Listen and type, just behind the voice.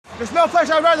There's no place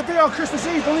I'd rather be on Christmas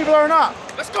Eve, believe it or not.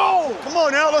 Let's go! Come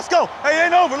on now, let's go. Hey, it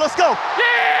ain't over, let's go.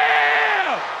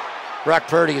 Yeah! Brock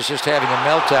Purdy is just having a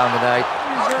meltdown tonight.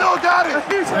 I still got it!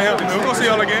 We're gonna see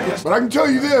y'all again. But I can tell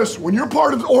you this, when you're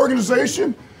part of the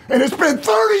organization, and it's been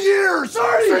 30 years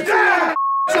since you won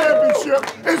a championship,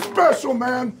 it's special,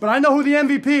 man. But I know who the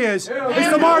MVP is.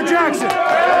 It's Lamar Jackson.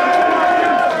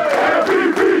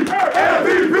 MVP!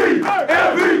 MVP!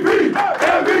 MVP!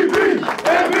 MVP!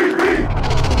 MVP!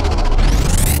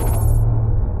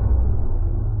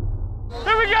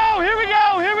 Here we go, here we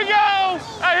go, here we go.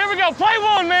 Hey, here we go, play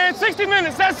one, man, 60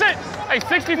 minutes, that's it. Hey,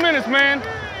 60 minutes, man.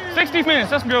 60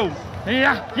 minutes, let's go.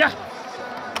 Yeah, yeah.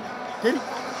 Hit it.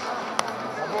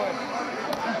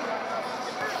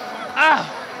 Ah.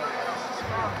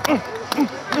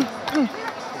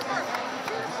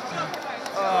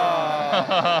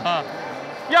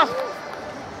 Yeah.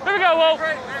 Here we go, Walt.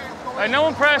 Hey, no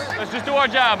one press. Let's just do our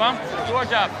job, huh? Do our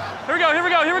job. Here we go, here we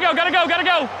go, here we go. Gotta go, gotta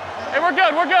go. Hey, we're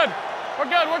good, we're good. We're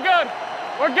good, we're good.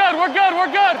 We're good, we're good, we're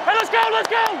good. Hey, let's go, let's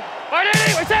go. All right,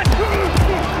 Eddie, what's that?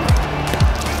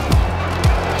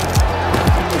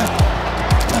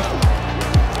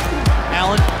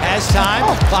 Allen has time,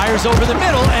 fires over the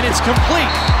middle, and it's complete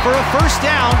for a first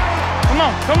down. Come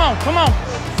on, come on, come on.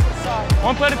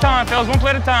 One play at a time, fellas, one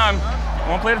play at a time.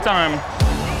 One play at a time.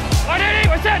 All right, Eddie,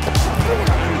 what's that?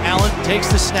 Allen takes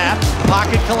the snap,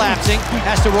 pocket collapsing,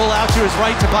 has to roll out to his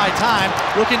right to buy time.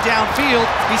 Looking downfield,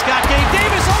 he's got Gabe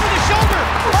Davis over the shoulder,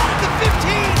 on the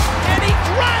 15, and he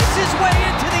drives his way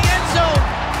into the end zone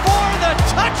for the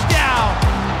touchdown.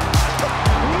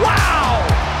 Wow!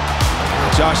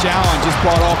 Josh Allen just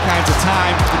bought all kinds of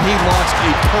time, and he launched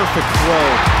a perfect throw.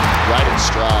 Right in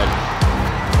stride.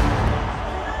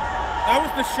 That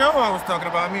was the show I was talking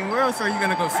about. I mean, where else are you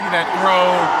gonna go see that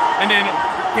throw? And then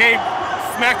Gabe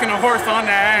smacking a horse on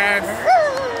the ass.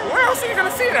 Where else are you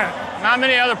gonna see that? Not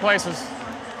many other places.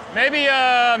 Maybe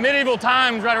Medieval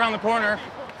Times right around the corner.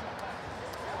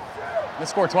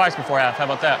 Let's score twice before half. How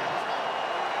about that?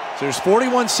 So there's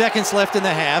 41 seconds left in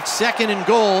the half. Second and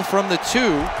goal from the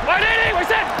 2. Right, Eddie, what's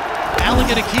that? Allen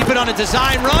gonna keep it on a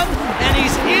design run, and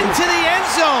he's into the end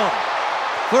zone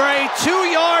for a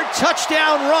 2-yard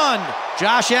touchdown run.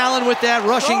 Josh Allen with that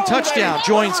rushing touchdown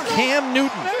joins Cam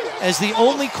Newton as the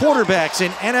only quarterbacks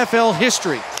in NFL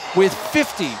history with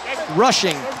 50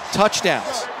 rushing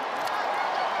touchdowns.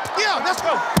 Yeah, let's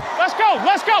go. Let's go,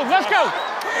 let's go, let's go.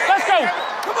 Let's go.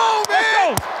 Come on,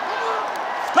 man.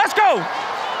 Let's go.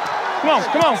 Come on,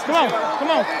 come on, come on,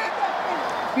 come on.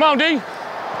 Come on, D.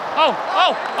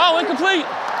 Oh, incomplete.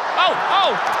 Oh.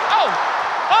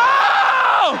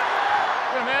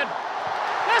 Good, man.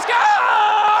 Let's go!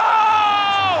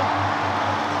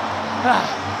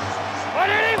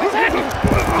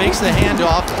 Fakes the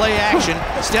handoff, play action,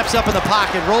 steps up in the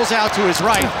pocket, rolls out to his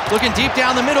right, looking deep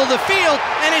down the middle of the field,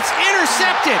 and it's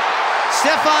intercepted.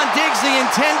 Stephon Diggs the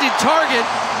intended target,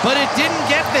 but it didn't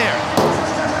get there.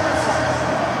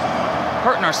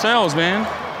 Hurting ourselves, man.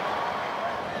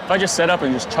 If I just set up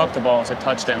and just chuck the ball and said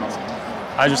touchdowns,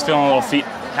 I was just feeling a little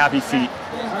happy feet.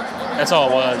 That's all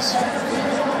it was.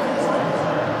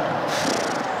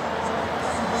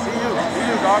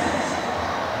 Dog.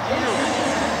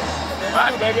 All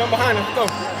right, baby, I'm behind him. Go.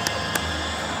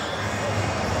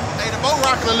 Hey, the boat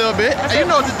rocking a little bit. Hey, you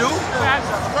know what to do.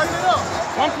 Straighten it up.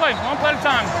 One play at a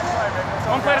time.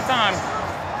 One play at a time.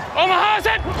 Omaha's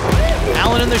it!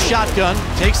 Allen in the shotgun,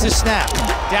 takes the snap.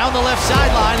 Down the left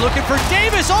sideline, looking for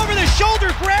Davis, over the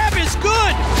shoulder grab is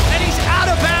good, and he's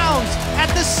out of bounds at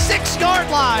the 6-yard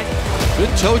line. Good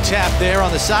toe tap there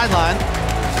on the sideline.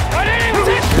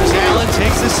 Here's Allen,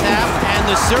 takes the snap, and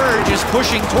the surge is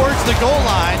pushing towards the goal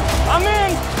line. I'm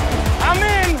in.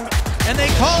 And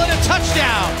they call it a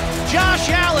touchdown. Josh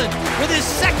Allen with his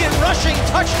second rushing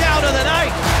touchdown of the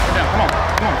night. Come on.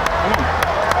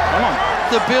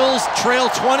 The Bills trail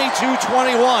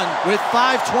 22-21 with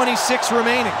 5:26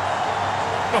 remaining.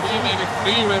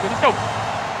 Let's go.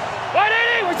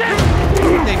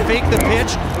 They fake the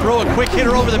pitch, throw a quick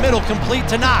hitter over the middle, complete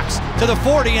to Knox, to the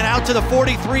 40 and out to the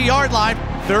 43-yard line.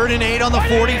 3rd and 8 on the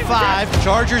 45.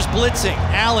 Chargers blitzing.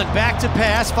 Allen back to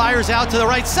pass, fires out to the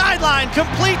right sideline,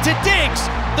 complete to Diggs.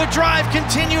 The drive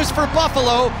continues for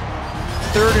Buffalo.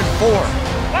 3rd and 4.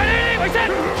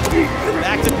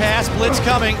 Back to pass, blitz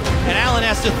coming, and Allen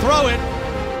has to throw it,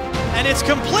 and it's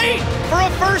complete for a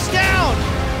first down.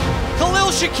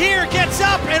 Khalil Shakir gets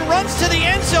up and runs to the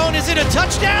end zone. Is it a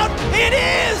touchdown? It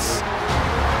is!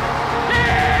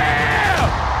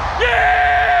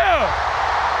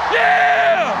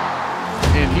 Yeah!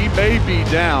 And he may be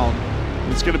down.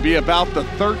 It's going to be about the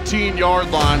 13-yard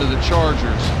line of the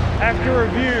Chargers. After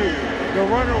review, the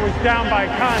runner was down by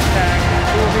contact,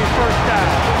 it will be first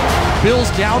down. Bills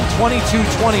down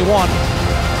 22-21.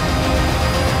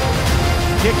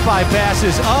 Kick by Bass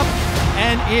is up,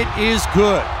 and it is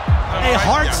good. A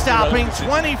heart-stopping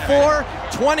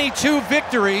 24-22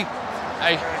 victory.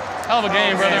 Hey, hell of a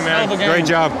game, brother. Yeah, man. Hell of a game. Great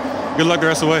job. Good luck the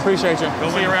rest of the way. Appreciate you.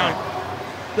 See you around.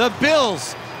 The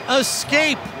Bills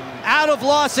escape out of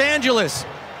Los Angeles.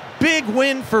 Big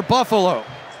win for Buffalo.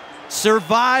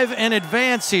 Survive and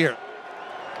advance here.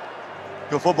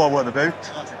 Good football weather, baby.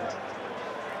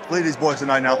 Lead these boys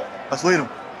tonight now. Let's lead them.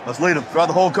 Let's lead them throughout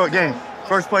the whole game.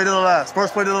 First play to the last.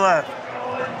 First play to the last.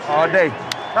 All day.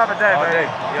 Top of day, All baby. day.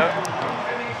 Yep.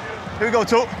 Here we go,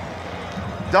 Tote.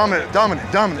 Dominant.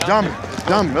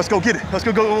 Let's go get it. Let's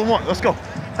go 1. Let's go.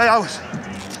 Hey, I was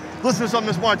listening to something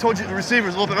this morning. I told you the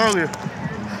receivers a little bit earlier.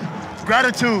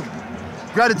 Gratitude,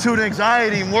 and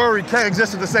anxiety, and worry can't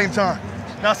exist at the same time.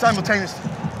 Not simultaneously.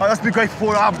 All right, let's be grateful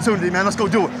for the opportunity, man. Let's go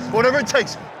do it. Whatever it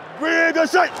takes. Bring a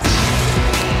shot.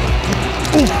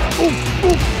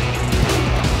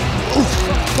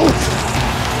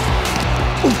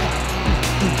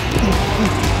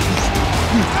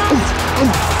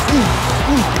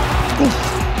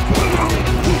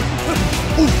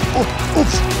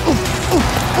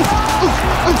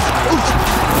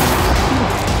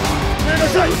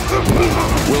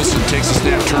 Wilson takes a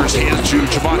snap, turns hands to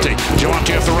Javonte.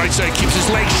 Javonte off the right side, keeps his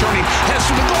legs turning, heads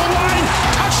to the goal line.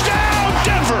 Touchdown,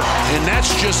 Denver! And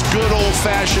that's just good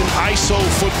old-fashioned ISO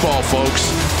football,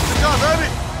 folks. Good job, baby.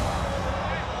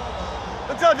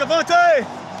 Good job, Javonte.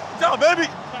 Good job, baby.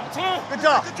 Good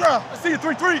job. Good job. I see you,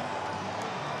 3-3.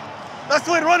 That's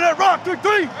the way to run that rock,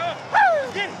 3-3.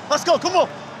 Let's go, come on.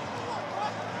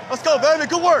 Let's go, baby,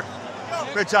 good work.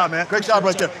 Great job, man. Great job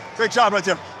right there. Great job right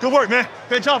there. Good work, man.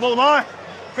 Great job, O-line.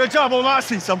 Great job, O-line. I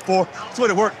see something for. That's the way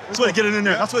to work. That's the way to get it in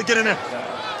there. That's the way to get in there.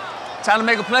 Time to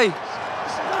make a play.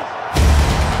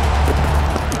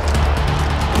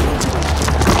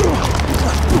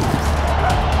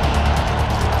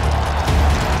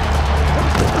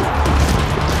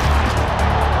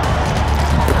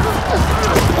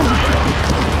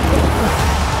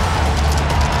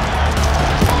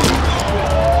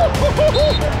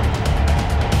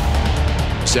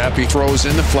 Zappi throws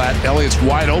in the flat. Elliott's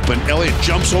wide open. Elliott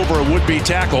jumps over a would-be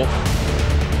tackle.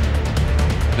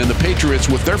 And the Patriots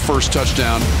with their first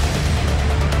touchdown.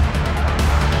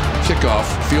 Kickoff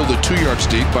fielded 2 yards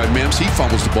deep by Mims. He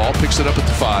fumbles the ball, picks it up at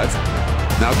the 5.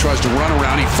 Now tries to run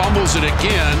around. He fumbles it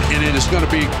again, and it is going to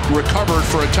be recovered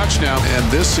for a touchdown. And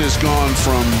this has gone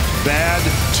from bad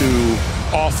to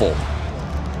awful.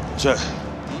 Check.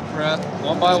 Deep breath,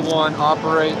 1 by 1,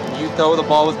 operate. You throw the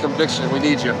ball with conviction. We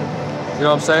need you. You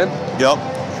know what I'm saying? Yep.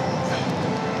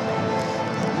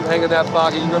 You hang in that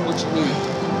pocket, you run what you need.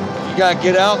 You gotta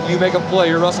get out, you make a play.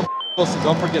 You're Russell Wilson,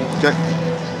 don't forget it. Okay.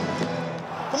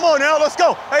 Come on now, let's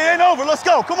go. Hey, it ain't over, let's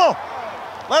go, come on.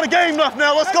 Lot of game left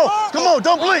now, let's go. Come on,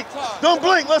 don't blink. Don't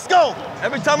blink, let's go.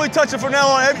 Every time we touch it from now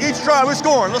on, each drive, we're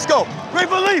scoring, let's go. Great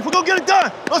belief, we're gonna get it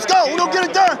done. Let's go, we're gonna get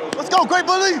it done. Let's go, great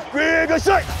belief. Good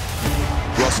shot.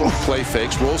 Russell play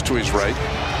fakes, rolls to his right.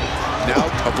 Now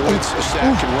avoids a sack,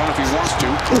 can run if he wants to.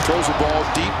 Throws the ball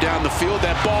deep down the field.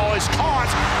 That ball is caught.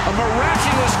 A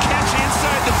miraculous catch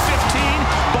inside the 15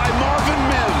 by Marvin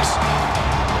Mims.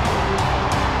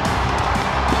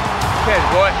 Catch,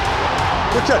 boy.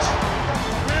 Good catch.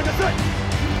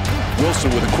 Wilson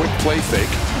with a quick play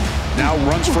fake. Now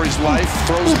runs for his life.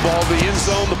 Throws the ball to the end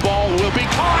zone. The ball will be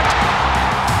caught.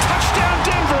 Touchdown,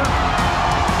 Denver.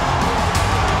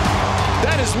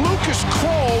 That is Lucas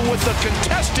Kroll with the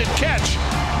contested catch.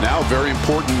 Now very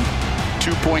important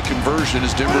 2-point conversion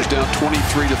as Denver's down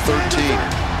 23-13.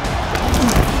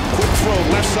 Quick throw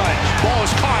left side. Ball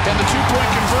is caught and the 2-point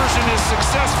conversion is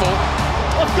successful.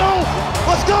 Let's go!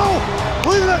 Let's go!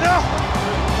 Leave it now!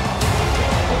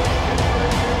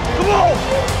 Come on!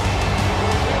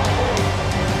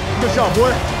 Good job,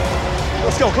 boy.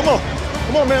 Let's go, come on.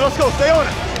 Come on, man, let's go. Stay on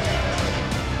it.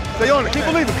 Stay on it. Keep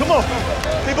believing. Come on.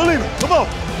 Keep believing. Come on.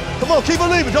 Come on, keep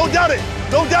believing. Don't doubt it.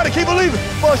 Don't doubt it. Keep believing.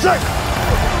 For a second.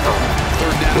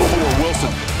 3rd down and 4. Wilson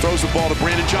throws the ball to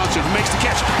Brandon Johnson, who makes the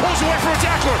catch. Pulls away from a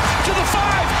tackler. To the 5.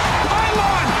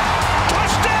 Pylon.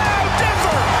 Touchdown,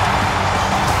 Denver.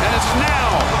 And it's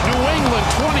now New England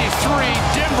 23,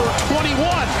 Denver 21.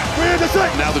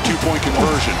 Now the 2-point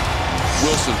conversion.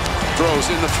 Wilson throws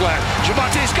in the flat.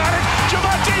 Javonte's got it.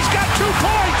 Javonte's got 2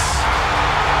 points.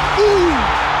 Ooh.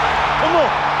 Come on.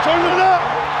 Turn it up.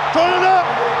 Turn it up.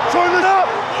 Turn it up.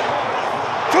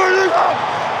 Turn it up.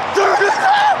 Turn it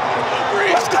up.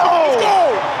 Let's go. Let's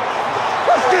go.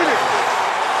 Let's get it.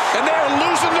 And they're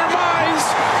losing their minds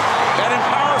at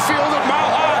Empower Field at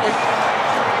Mile High.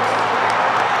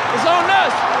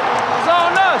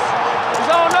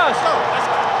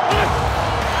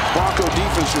 Bronco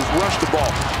defense has rushed the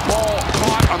ball. Ball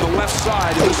caught on the left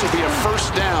side, and this will be a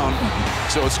first down.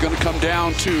 So it's going to come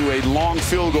down to a long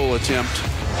field goal attempt.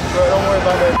 Bro, don't worry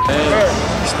about that. Bro,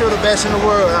 you're still the best in the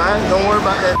world, all right? Don't worry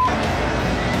about that.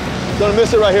 He's gonna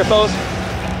miss it right here, fellas.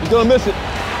 He's gonna miss it.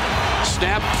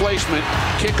 Snap placement,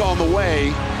 kick on the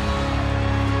way.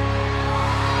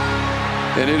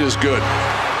 And it is good.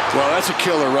 Well, that's a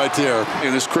killer right there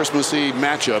in this Christmas Eve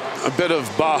matchup. A bit of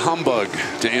bah humbug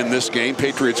to end this game.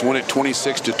 Patriots win it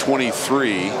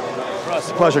 26-23.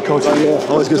 Pleasure, Coach.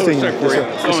 Always good seeing you. Yes, sir.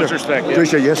 So much respect. Yeah.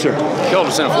 Appreciate you, yes, sir. Killed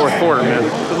us in the fourth quarter, man.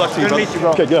 Good luck to you, brother. Good to meet you,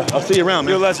 bro. Okay, good. I'll see you around,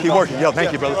 man. Keep working. Yo,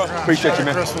 thank you, brother. Appreciate you,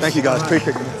 man. Thank you, guys.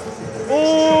 Appreciate you.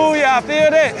 Ooh, yeah, I feel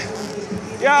that.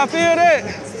 Yeah, I feel that.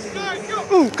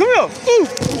 Ooh, come here. Ooh,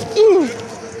 ooh.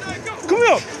 Come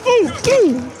here. Ooh,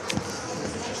 ooh.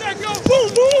 Boom,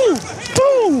 boom,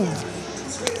 boom.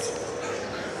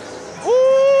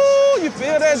 Ooh, you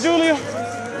feel that, Julia?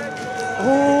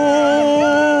 Ooh.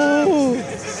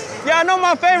 Yeah, I know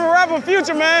my favorite rapper,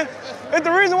 Future, man. It's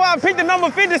the reason why I picked the number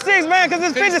 56, man, because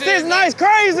it's 56 nice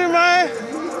crazy, man.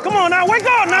 Come on now, wake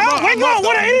up now. Wake up,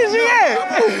 where the energy at?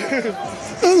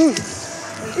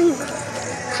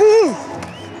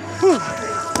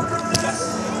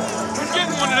 We're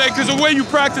getting one today because of the way you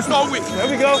practiced all week. There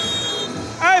we go.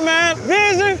 Hey, man,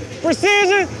 vision,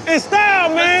 precision, and style,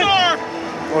 man.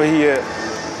 Where he at?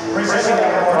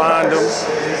 Find him.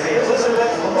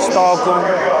 Stalk him.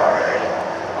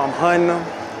 I'm hunting him.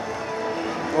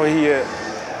 Where he at?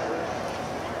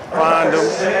 Find him.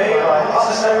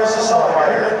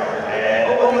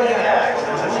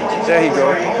 There he go.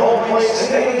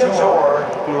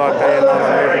 I'm locked in on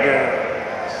him every game.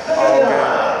 All game.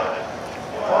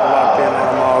 I'm locked in on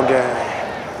him all game.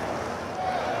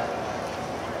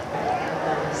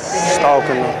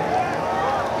 Stalking them,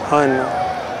 hunting them.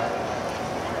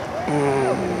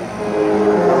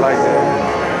 I like that.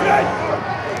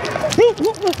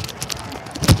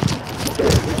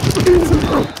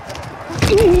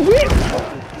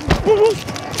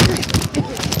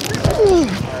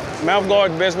 Mouth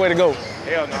guard, the best way to go.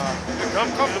 Hell nah.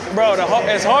 I'm comfortable. Bro,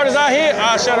 as hard as I hit,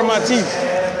 I'll shatter my teeth.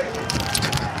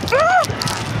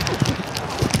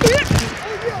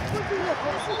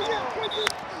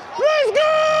 Let's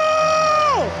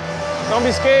go! Don't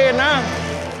be scared now.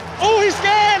 Oh, he's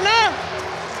scared now.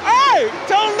 Hey,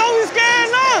 tell him don't be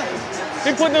scared now.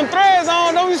 He put them threads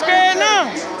on, don't be scared now.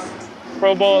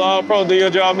 Pro Bowl, all pro, do your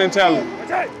job mentality.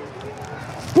 Okay.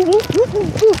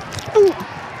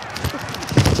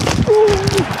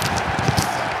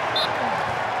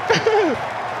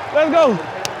 Let's go.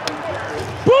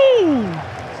 Boom!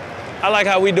 I like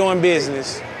how we doing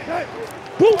business.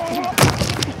 Boom!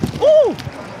 Ooh!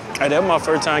 Hey, that's my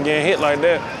first time getting hit like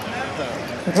that.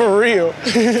 For real.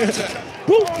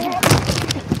 Ooh!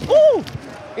 Ooh!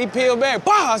 He peeled back.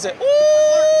 Bah! I said,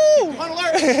 ooh!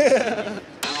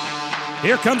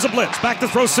 Here comes a blitz. Back to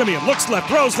throw Simeon. Looks left,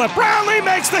 throws left. Brownlee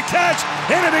makes the catch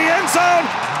into the end zone.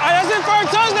 Hey, that's it for a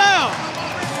touchdown.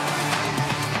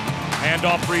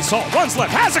 Handoff, Brees Hall. Runs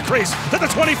left, has a crease to the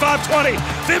 25-20,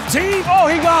 15. Oh,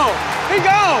 he gone. He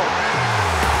gone.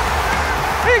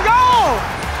 He gone.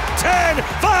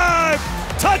 10-5,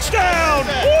 touchdown.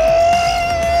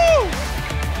 Woo!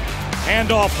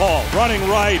 Handoff Hall, running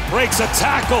right, breaks a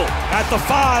tackle at the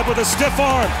 5 with a stiff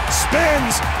arm.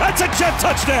 Spins, that's a jet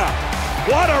touchdown.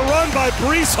 What a run by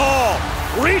Brees Hall.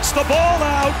 Reached the ball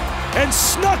out and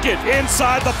snuck it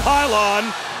inside the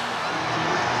pylon.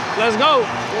 Let's go.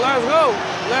 Let's go.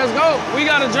 Let's go. We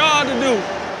got a job to do.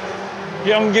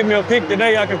 Yeah, I'm gonna give me a pick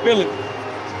today. I can feel it.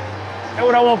 That's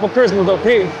what I want for Christmas, a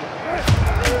pick.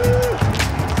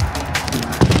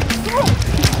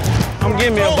 I'm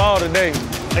getting me a ball today.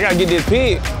 I gotta get this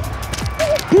pig.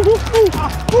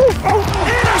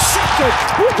 Intercepted.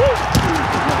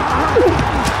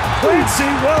 Quincy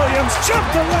Williams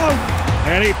jumped the rope,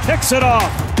 and he picks it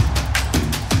off.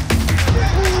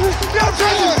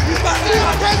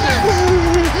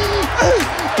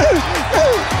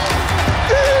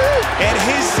 And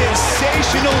his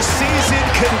sensational season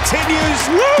continues.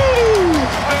 Woo!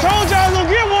 I told you I was gonna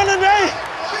get one today.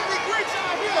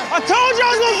 I told you I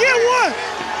was gonna get one.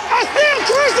 I still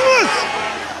Christmas.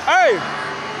 Hey,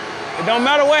 it don't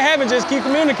matter what happens, just keep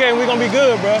communicating. We're gonna be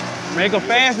good, bro. Make a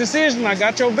fast decision. I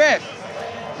got your back.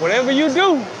 Whatever you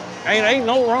do, ain't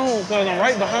no wrong, because I'm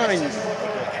right behind you.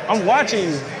 I'm watching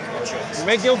you.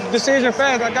 Make your decision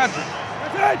fast. I got you.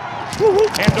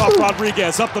 Handoff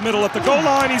Rodriguez up the middle at the goal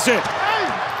line. He's in.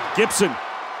 Gibson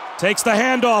takes the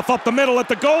handoff up the middle at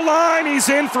the goal line. He's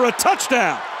in for a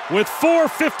touchdown with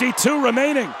 4:52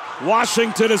 remaining.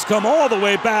 Washington has come all the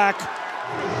way back.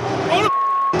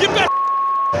 Get back.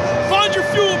 Find your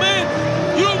fuel, man.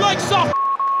 You don't like soft.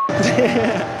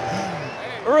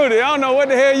 Rudy, I don't know what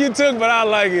the hell you took, but I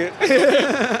like it. Let's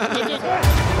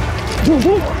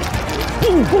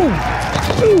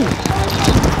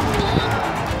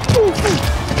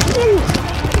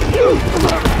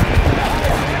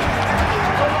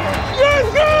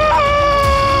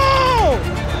go!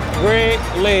 Great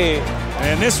leg.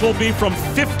 And this will be from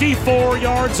 54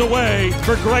 yards away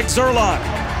for Greg Zerline.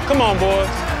 Come on, boys.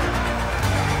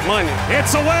 Money.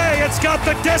 It's away. It's got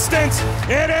the distance.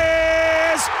 It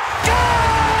is good!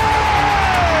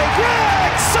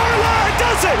 Greg Zerline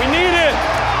does it! We need it.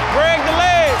 Greg the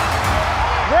leg.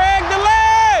 Greg the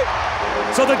leg!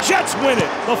 So the Jets win it.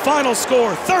 The final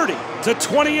score,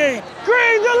 30-28.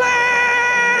 Greg the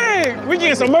leg! We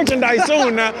getting some merchandise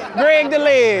soon now. Greg the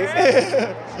leg.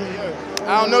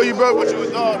 I don't know you, bro, but you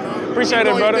was dog, man. Appreciate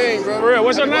it, brother. Thing, bro. For real.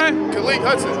 What's your name? Khalid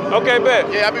Hudson. Okay, bet.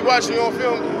 Yeah, I be watching you on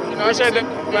film. You know, Appreciate it,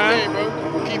 man. Thing,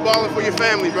 bro. Keep balling for your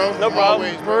family, bro. No problem.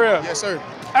 Always, for real. Yes, sir.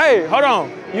 Hey, hold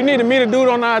on. You need to meet a dude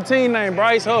on our team named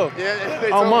Bryce Huff. Yeah,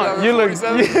 they Oh, man. You look.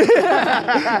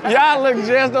 Y'all look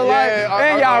just alike.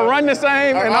 And y'all run the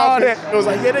same and all that. It was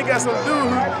like, yeah, they got some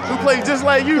dude who play just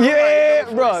like you. Yeah,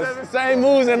 bro. Same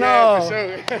moves and all. Yeah, for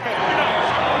sure.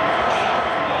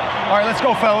 All right, let's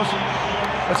go, fellas.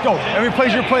 Let's go. Every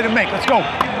play's your play to make. Let's go.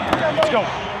 Let's go.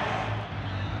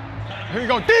 Here you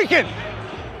go. Deacon!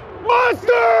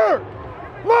 Monster!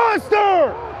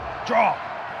 Monster! Draw.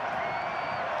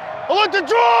 I like the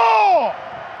draw!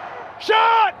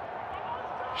 Shot!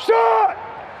 Shot!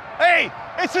 Hey,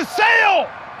 it's a sail!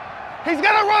 He's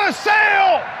gonna run a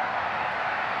sail!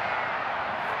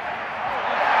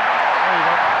 There you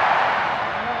go.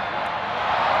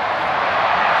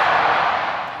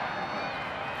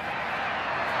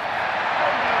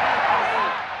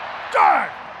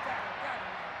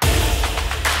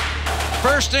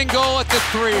 First and goal at the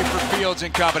 3 for Fields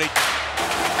and company.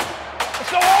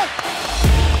 Let's go on!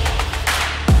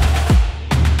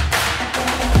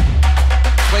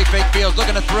 Play fake Fields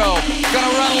looking to throw.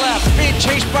 Gonna run left. Being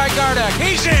chased by Gardeck.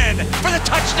 He's in for the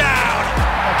touchdown.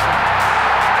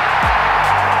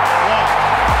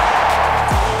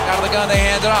 Out of the gun, they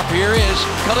hand it off. Here is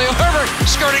Khalil Herbert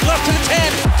skirting left to the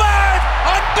 10. 5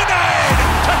 undenied.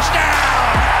 Touchdown.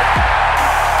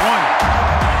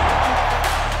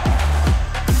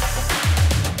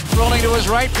 1. Rolling to his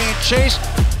right, being chased.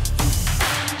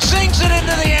 Sinks it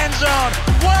into the end zone.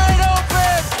 Wide open.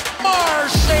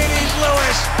 Mercedes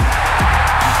Lewis.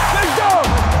 Big dog!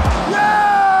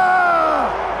 Yeah!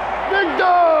 Big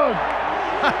dog!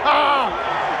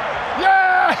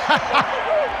 Yeah!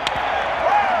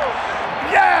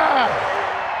 Yeah!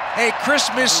 A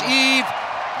Christmas Eve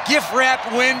gift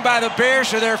wrap win by the Bears,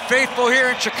 so they're faithful here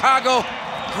in Chicago.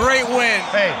 Great win.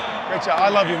 Hey, great job. I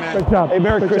love you, man. Good job. Hey,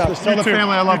 Merry Good Christmas. job. Tell You the too.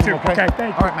 family I love You them, too. okay? Okay,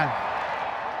 thank you. All right, man.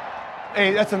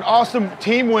 Hey, that's an awesome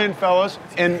team win, fellas.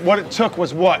 And what it took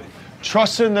was what?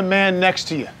 Trusting the man next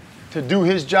to you to do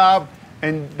his job,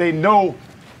 and they know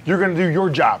you're going to do your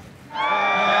job.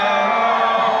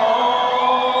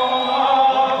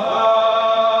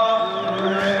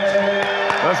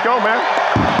 Let's go, man.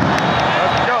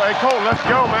 Let's go. Hey, Colton, let's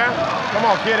go, man. Come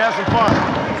on, kid, have some fun.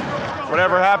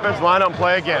 Whatever happens, line up and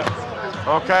play again.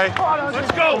 Okay?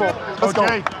 Let's go. Let's go.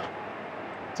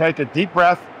 Take a deep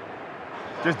breath.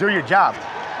 Just do your job,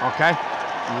 okay?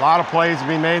 A lot of plays to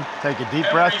be made. Take a deep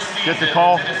breath, get the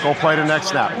call, go play the next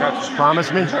snap.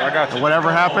 Promise me? I got you.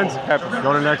 Whatever happens,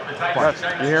 go to the next play.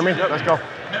 You hear me? Let's go.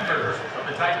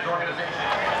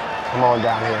 Come on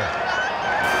down here.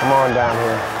 Come on down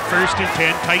here. 1st and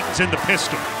 10, Titans in the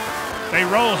pistol. They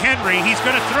roll Henry, he's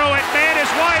gonna throw it, man is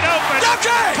wide open.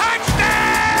 Touchdown!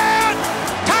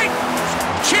 Titans!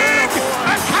 Chig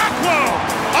Akakwo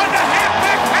on the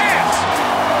halfback pass.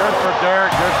 Good for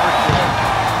Derek, good for Chig.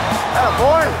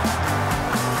 Attaboy!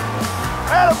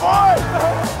 Attaboy!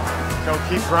 So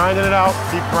keep grinding it out,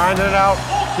 keep grinding it out,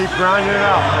 keep grinding it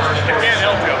out. I can't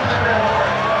help you.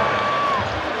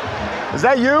 Is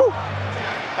that you?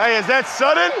 Hey, is that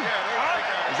sudden?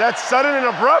 Is that sudden and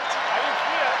abrupt?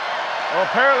 Well,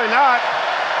 apparently not.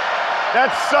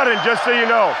 That's sudden, just so you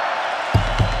know.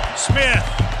 Smith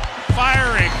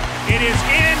firing. It is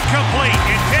incomplete.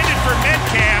 Intended for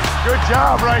Metcalf. Good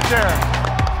job right there.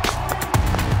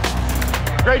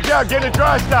 Great job getting a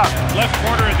dry stop. Left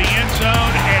corner of the end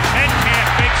zone, and Metcalf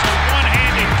makes a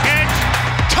one-handed catch.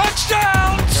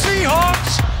 Touchdown,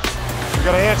 Seahawks! We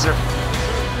gotta answer.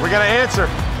 We gotta answer.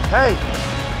 Hey,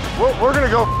 we're gonna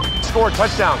go score a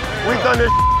touchdown. We've done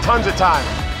this tons of times.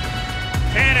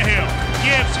 Tannehill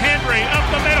gives Henry up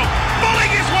the middle,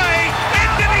 pulling his way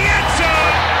into the end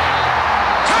zone.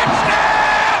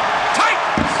 Touchdown,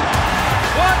 Titans!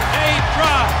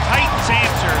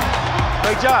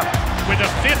 job. With a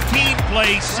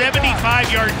 15-play,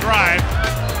 75-yard drive.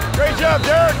 Great job,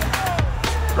 Derek.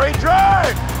 Great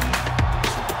drive.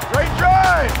 Great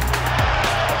drive.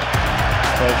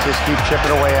 Let's just keep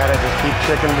chipping away at it. Just keep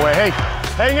chipping away. Hey,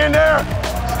 hang in there.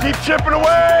 Just keep chipping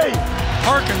away.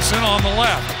 Parkinson on the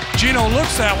left. Gino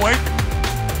looks that way.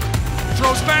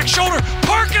 Throws back shoulder.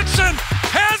 Parkinson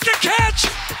has the catch.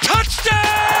 Touchdown!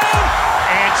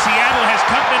 And Seattle has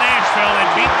come to Nashville and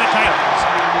beaten the Titans.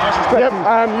 Yep,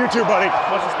 you too, buddy.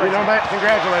 You know, man,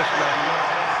 congratulations, man.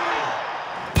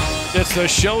 It's the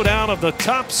showdown of the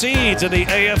top seeds in the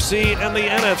AFC and the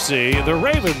NFC. The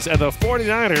Ravens and the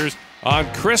 49ers on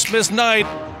Christmas night.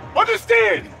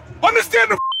 Understand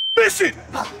the mission.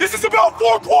 This is about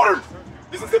 4 quarters.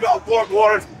 This is about 4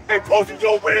 quarters and posting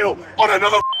your wheel on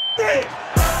another day.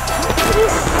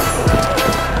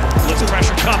 Blitz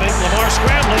pressure coming. Lamar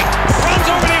scrambling. Runs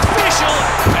over the official.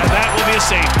 And that will be a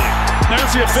safety.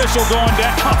 There's the official going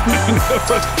down. It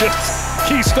was just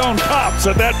Keystone Cops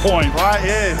at that point. Right,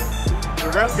 yeah. The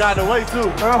ref got away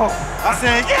too. Oh, I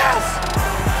said yes!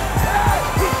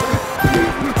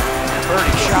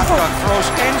 Purdy shotgun throws,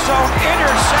 end zone,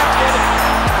 intercepted.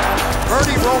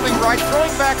 Purdy rolling right,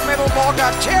 throwing back middle, ball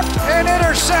got tipped and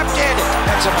intercepted.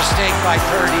 That's a mistake by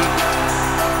Purdy.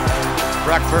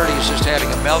 Brock Purdy is just having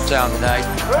a meltdown tonight.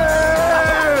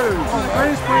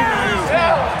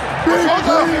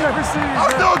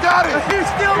 I still got it. He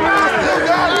still got it.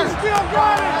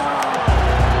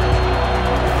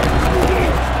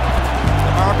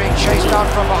 Lamar being chased out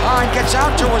from behind, gets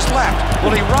out to his left.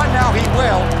 Will he run now? He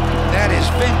will. That is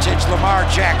vintage Lamar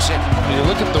Jackson. You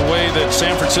look at the way that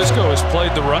San Francisco has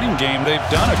played the running game. They've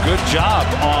done a good job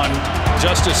on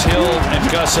Justice Hill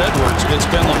and Gus Edwards. It's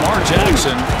been Lamar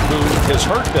Jackson who has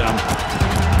hurt them.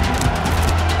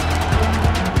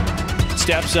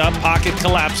 Steps up, pocket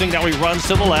collapsing. Now he runs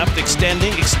to the left,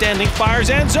 extending, fires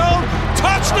end zone.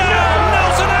 Touchdown,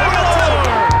 Nelson Aguilar!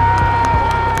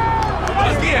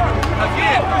 Again,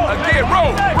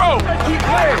 roll. Keep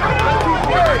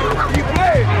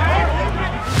playing.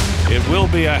 It will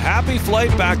be a happy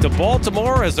flight back to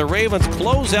Baltimore as the Ravens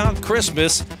close out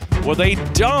Christmas with a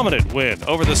dominant win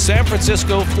over the San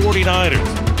Francisco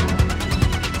 49ers.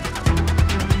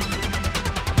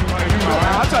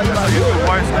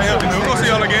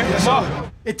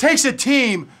 It takes a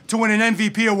team to win an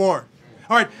MVP award.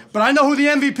 All right, but I know who the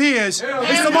MVP is.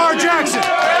 It's Lamar Jackson.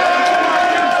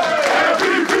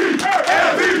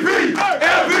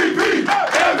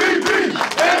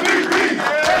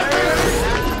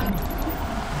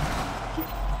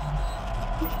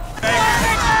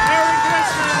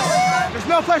 There's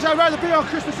no place I'd rather be on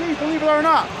Christmas Eve, believe it or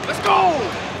not. Let's go!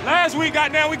 Last week,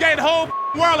 goddamn, we gave the whole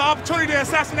world an opportunity to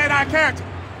assassinate our character.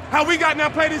 How we got now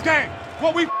play this game.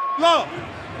 What we love.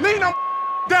 Lean on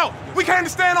doubt. We came to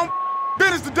stand on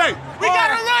business today. We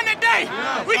gotta run today.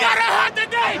 We gotta hunt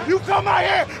today. You come out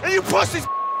here and you push these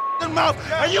in the mouth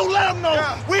and you let them know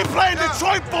we playing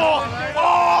Detroit ball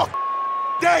all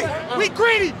day. We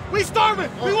greedy. We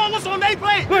starving. We want what's on their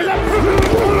plate.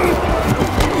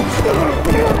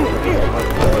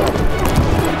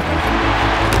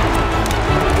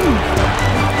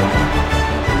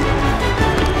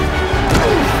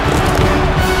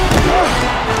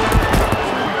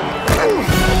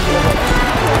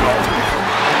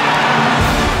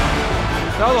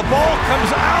 Now the ball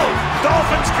comes out.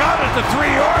 Dolphins got it at the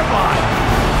 3-yard line.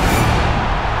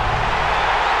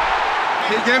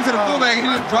 He gave him to the fullback and he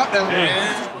just dropped that.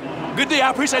 Good day.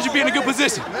 I appreciate you being in a good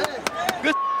position.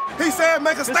 Good. He said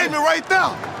make a statement right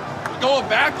now. We're going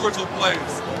backwards with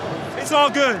plays. It's all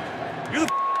good. You're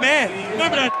the man.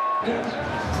 Remember that.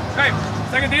 Hey,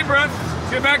 take a deep breath.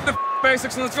 Get back to the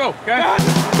basics and let's go, okay?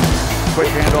 Quick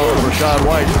handoff to Rashad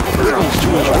White. Hurdles to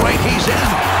his right. He's in.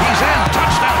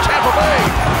 Touchdown, Tampa Bay.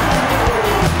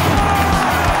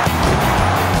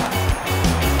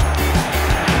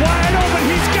 Wide open.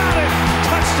 He's got it.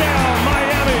 Touchdown,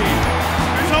 Miami.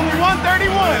 There's only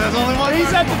 131. There's only one.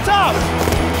 He's at the top.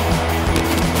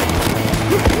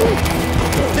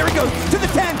 There he goes. To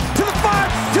the 10, to the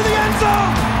 5, to the end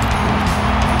zone.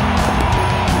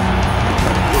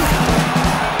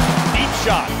 Deep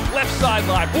shot, left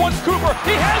sideline. Wants Cooper.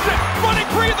 He has it. Running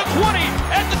free at the 20,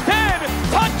 at the 10.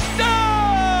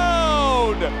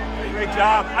 Touchdown! Great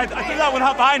job. I threw that one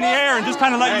up high in the air and just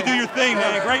kind of let you do your thing,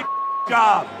 man. Great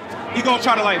job. He gonna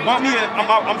try to like bump me.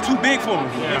 I'm too big for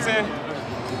him. You know what I'm saying?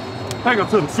 Take us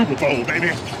to the Super Bowl,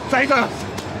 baby. Take us.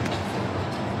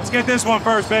 Let's get this one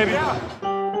first, baby. Get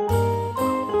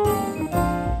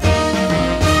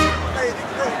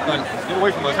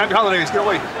away from us. Happy holidays. Get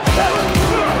away.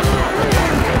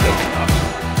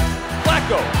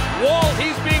 Flacco. Wall,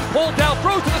 he's being pulled down.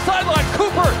 Throws to the sideline.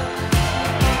 Cooper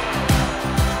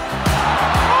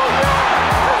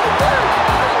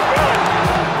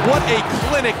a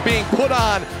clinic being put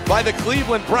on by the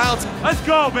Cleveland Browns. Let's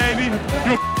go, baby.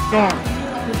 You're gone.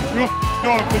 You're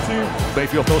gone, team.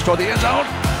 Mayfield throws toward the end zone.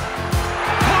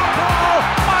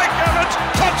 Mike Evans,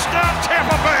 touchdown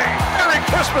Tampa Bay. Merry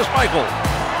Christmas, Michael.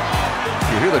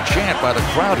 You hear the chant by the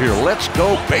crowd here. Let's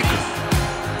go, Baker.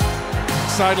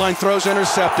 Sideline throws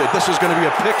intercepted. This is going to be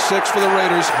a pick six for the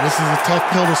Raiders. This is a tough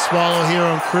pill to swallow here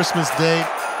on Christmas Day.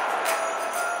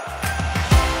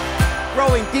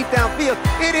 Throwing deep downfield.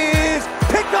 It is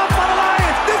picked up by the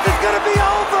Lions. This is going to be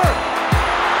over.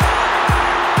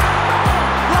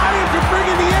 Lions are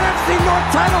bringing the NFC North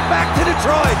title back to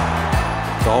Detroit.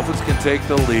 Dolphins can take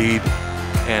the lead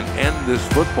and end this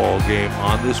football game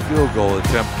on this field goal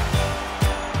attempt.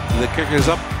 The kick is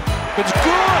up. It's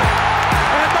good.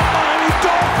 And the Miami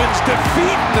Dolphins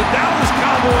defeating the Dallas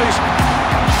Cowboys.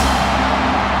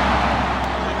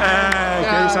 Hey,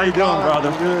 Case, how you doing, brother?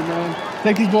 Good, man.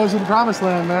 Take these boys to the promised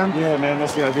land, man. Yeah, man,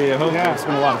 that's the idea. Hopefully, it's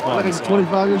been a lot of fun. Like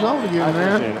 25 years old again,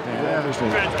 man. Appreciate it, man. Yeah, Appreciate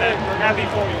it. Happy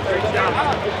for you. Great job.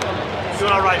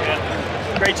 Doing all right, man.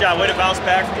 Great job. Way to bounce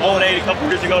back from 0-8 a couple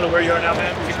years ago to where you are now,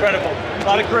 man. It's incredible. A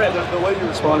lot of grit. The way you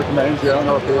responded to Manzi, I don't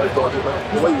know if they thought it,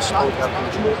 but the way you spoke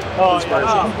after the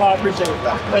I appreciate it.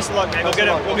 Best of luck, man. Go get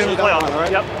him. Go get him the playoffs. All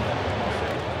right? Yep.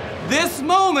 This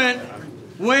moment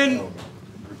when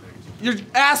you're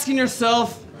asking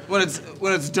yourself when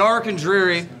it's dark and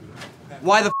dreary,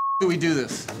 why the f do we do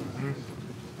this?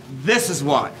 This is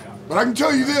why. But I can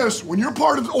tell you this, when you're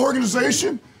part of the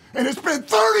organization, and it's been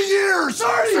 30 years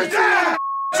since you won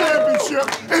a championship,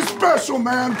 it's special,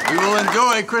 man. We will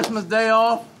enjoy Christmas Day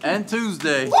off and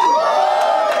Tuesday.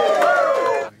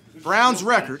 Browns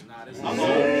record.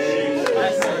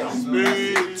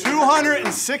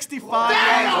 265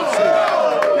 yards.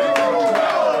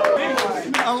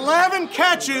 11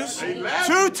 catches,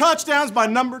 2 touchdowns by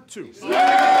number 2.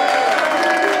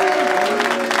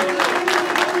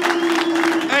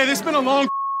 Hey, this has been a long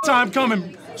time coming,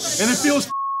 and it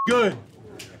feels good.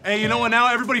 Hey, you know what? Now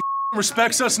everybody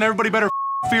respects us, and everybody better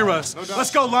fear us.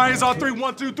 Let's go, Lions on 3.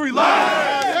 1, 2, 3,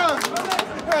 Lions!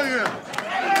 Hell yeah!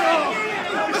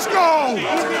 Let's go!